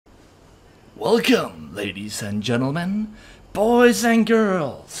Welcome, ladies and gentlemen, boys and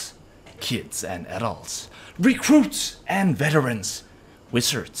girls, kids and adults, recruits and veterans,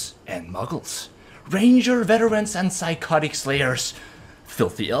 wizards and muggles, ranger veterans and psychotic slayers,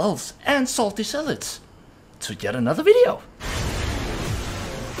 filthy elves and salty zealots, to yet another video.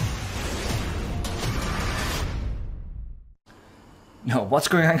 Now, what's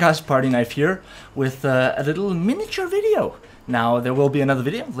going on, guys? ThePartyKnife here with a little miniature video. Now, there will be another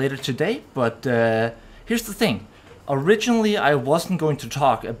video later today, but here's the thing. Originally, I wasn't going to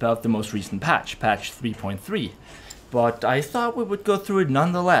talk about the most recent patch, patch 3.3, but I thought we would go through it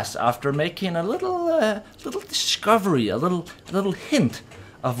nonetheless after making a little discovery, a little hint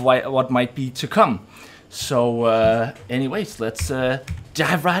of what might be to come. So, anyways, let's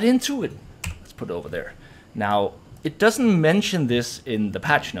dive right into it. Let's put it over there. Now, it doesn't mention this in the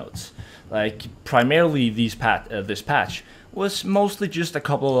patch notes. Like, primarily this patch was mostly just a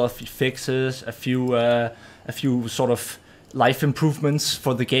couple of fixes, a few sort of life improvements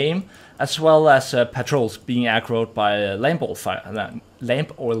for the game, as well as patrols being aggroed by lamp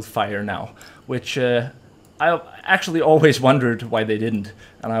oil fire now, which I actually always wondered why they didn't,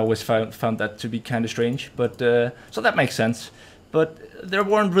 and I always found that to be kind of strange. But so that makes sense. But there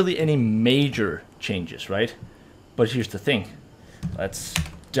weren't really any major changes, right? But here's the thing. Let's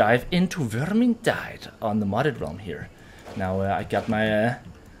dive into Vermintide on the modded realm here. Now I got my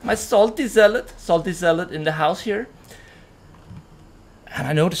my salty zealot in the house here, and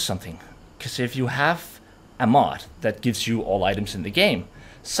I noticed something. Because if you have a mod that gives you all items in the game,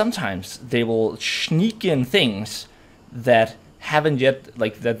 sometimes they will sneak in things that haven't yet,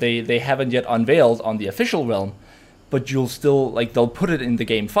 they haven't yet unveiled on the official realm, but you'll still, they'll put it in the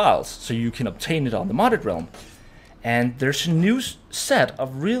game files so you can obtain it on the modded realm. And there's a new set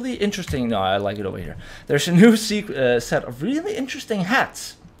of really interesting... No, I like it over here. There's a new set of really interesting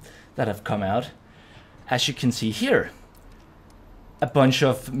hats that have come out. As you can see here, a bunch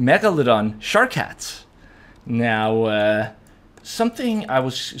of Megalodon shark hats. Now, something I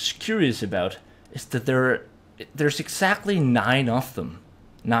was curious about is that there's exactly 9 of them.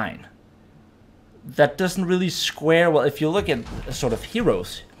 9. That doesn't really square well. If you look at sort of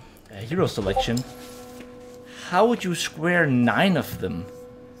heroes, hero selection, how would you square 9 of them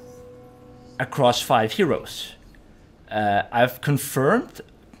across 5 heroes? I've confirmed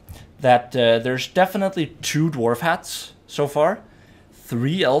that there's definitely 2 dwarf hats so far,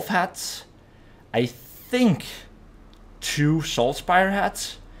 3 elf hats, I think 2 Soulspire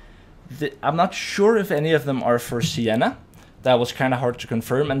hats. I'm not sure if any of them are for Sienna. That was kind of hard to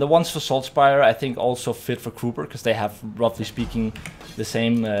confirm. And the ones for Soulspire I think also fit for Kruber, because they have, roughly speaking, the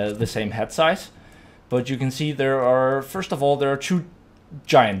same head size. But you can see there are, first of all, there are 2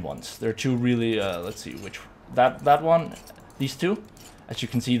 giant ones. There are 2 really, let's see, which, that one, these 2. As you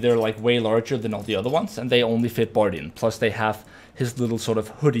can see, they're like way larger than all the other ones, and they only fit Bardian. Plus they have his little sort of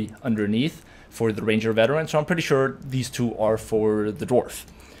hoodie underneath for the Ranger veteran, so I'm pretty sure these 2 are for the dwarf.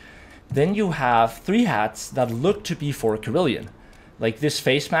 Then you have 3 hats that look to be for Kerillian. Like, this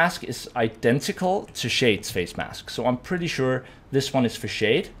face mask is identical to Shade's face mask, so I'm pretty sure this one is for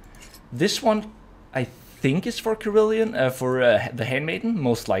Shade. This one I think is for Kerillian, for the Handmaiden,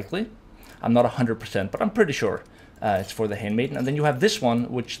 most likely. I'm not 100%, but I'm pretty sure it's for the Handmaiden. And then you have this one,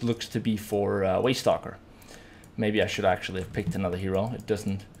 which looks to be for Waystalker. Maybe I should actually have picked another hero. It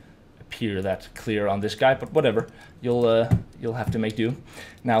doesn't appear that clear on this guy, but whatever. You'll have to make do.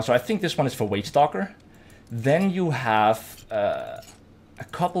 Now, so I think this one is for Waystalker. Then you have a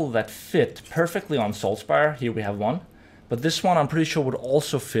couple that fit perfectly on Soulspire. Here we have one. But this one I'm pretty sure would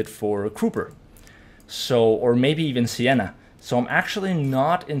also fit for Kruber. So, or maybe even Sienna. So I'm actually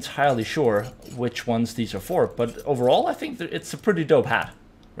not entirely sure which ones these are for, but overall I think it's a pretty dope hat,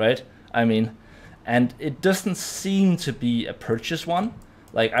 right? I mean, and it doesn't seem to be a purchase one.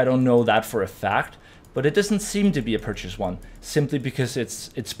 Like, I don't know that for a fact, but it doesn't seem to be a purchase one, simply because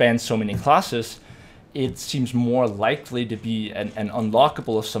it spans so many classes. It seems more likely to be an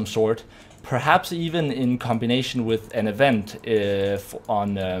unlockable of some sort, perhaps even in combination with an event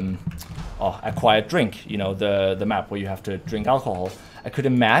on A Quiet Drink, you know, the map where you have to drink alcohol. I could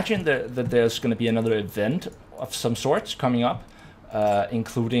imagine that there's going to be another event of some sorts coming up,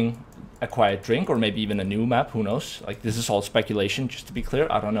 including A Quiet Drink, or maybe even a new map, who knows. Like, this is all speculation, just to be clear,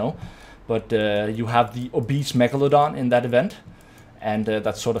 I don't know. But you have the obese Megalodon in that event, and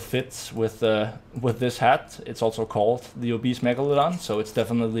that sort of fits with this hat. It's also called the obese Megalodon, so it's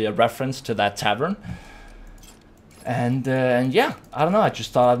definitely a reference to that tavern. And yeah, I don't know. I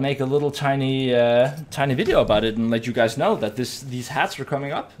just thought I'd make a little tiny video about it and let you guys know that these hats are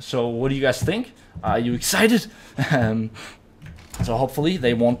coming up. So what do you guys think? Are you excited? So hopefully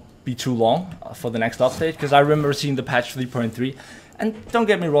they won't be too long for the next update, because I remember seeing the patch 3.3, and don't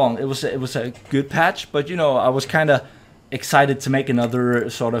get me wrong, it was a good patch, but you know, I was kind of excited to make another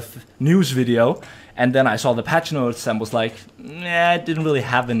sort of news video, and then I saw the patch notes and was like, nah, I didn't really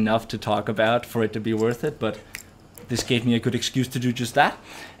have enough to talk about for it to be worth it, but this gave me a good excuse to do just that,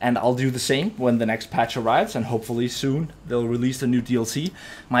 and I'll do the same when the next patch arrives, and hopefully soon they'll release a new DLC.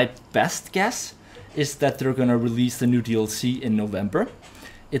 My best guess is that they're gonna release the new DLC in November.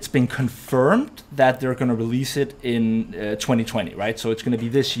 It's been confirmed that they're gonna release it in 2020, right? So it's gonna be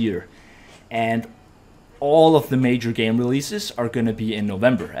this year, and all of the major game releases are gonna be in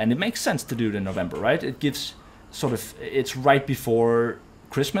November, and it makes sense to do it in November, right? It gives sort of, it's right before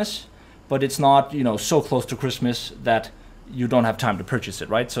Christmas, but it's not, you know, so close to Christmas that you don't have time to purchase it,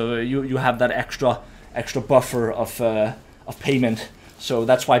 right? So you have that extra buffer of payment. So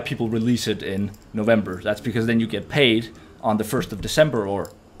that's why people release it in November. That's because then you get paid on the 1st of December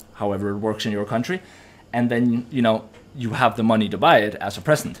or however it works in your country, and then you know you have the money to buy it as a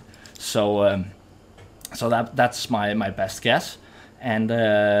present. So that's my best guess, and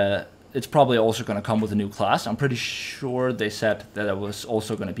it's probably also going to come with a new class. I'm pretty sure they said that it was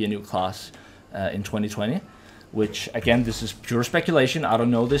also going to be a new class in 2020, which again, this is pure speculation. I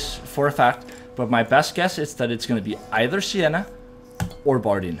don't know this for a fact, but my best guess is that it's going to be either Sienna or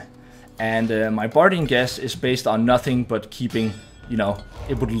Bardeen. And my Bardeen guess is based on nothing but keeping, you know,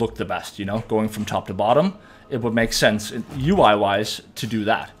 it would look the best, you know, going from top to bottom. It would make sense UI-wise to do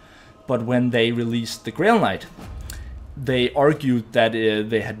that. But when they released the Grail Knight, they argued that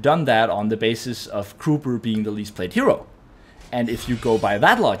they had done that on the basis of Kruber being the least played hero. And if you go by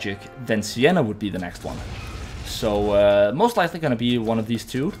that logic, then Sienna would be the next one. So most likely going to be one of these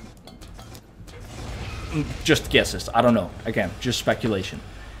two. Just guesses, I don't know. Again, just speculation.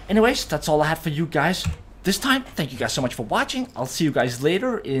 Anyways, that's all I had for you guys this time. Thank you guys so much for watching. I'll see you guys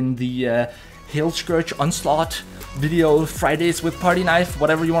later in the 𝒮𝔤𝔢𝔯𝔮𝔲𝔞𝔡 video Fridays with Party Knife,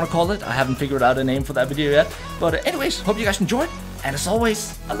 whatever you want to call it. I haven't figured out a name for that video yet. But anyways, hope you guys enjoyed. And as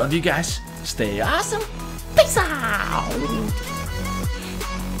always, I love you guys. Stay awesome. Peace out.